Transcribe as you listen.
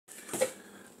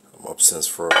Up since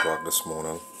 4 o'clock this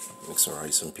morning, make some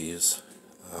rice and peas.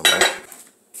 Man.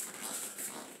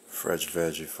 Fresh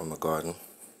veggie from the garden.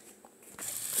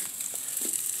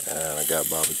 And I got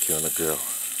barbecue on the grill.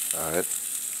 Alright.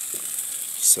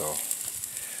 So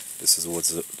this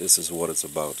is what it's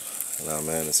about.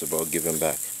 Man, it's about giving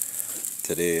back.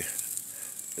 Today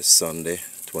is Sunday,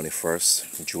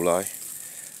 21st July.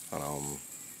 And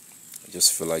I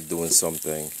just feel like doing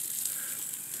something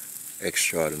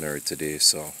extraordinary today.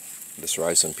 So this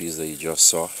rice and peas that you just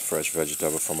saw, fresh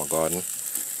vegetable from my garden,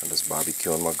 and this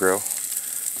barbecue on my grill.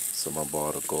 So I'm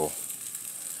about to go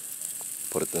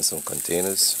put it in some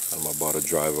containers. I'm about to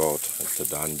drive out to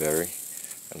Danbury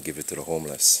and give it to the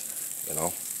homeless, you know.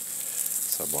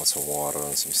 So I bought some water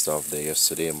and some stuff there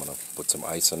yesterday. I'm gonna put some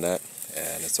ice on that,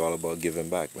 and it's all about giving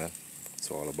back, man. It's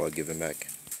all about giving back.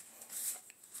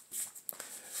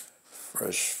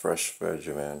 Fresh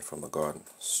veggie, man, from the garden,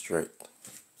 straight.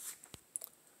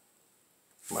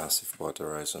 Massive pot of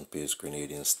rice and peas,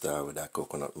 Grenadian style, with that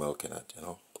coconut milk in it, you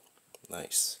know.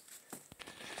 Nice.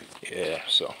 Yeah,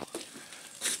 so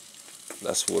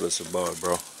that's what it's about,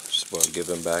 bro. It's about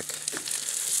giving back.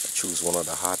 I choose one of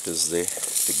the hottest day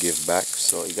to give back.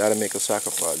 So you gotta make a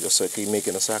sacrifice. Just like you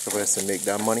making a sacrifice to make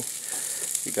that money,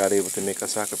 you gotta able to make a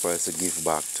sacrifice to give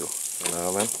back too. You know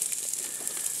what I mean?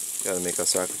 You gotta make a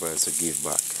sacrifice to give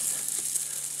back.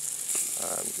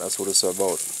 And that's what it's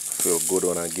about. I feel good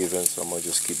when I'm giving, so I'm gonna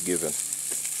just keep giving.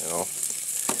 You know?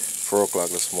 4 o'clock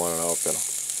this morning, I'm up, you know.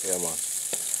 Yeah, man.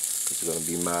 It's gonna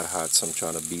be mad hot, so I'm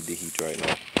trying to beat the heat right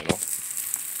now, you know.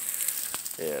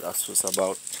 Yeah, that's what it's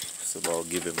about. It's about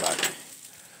giving back.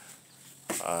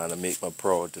 And I make me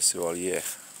proud to say, well, yeah,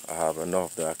 I have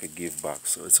enough that I could give back,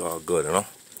 so it's all good, you know.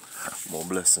 More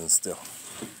blessings still.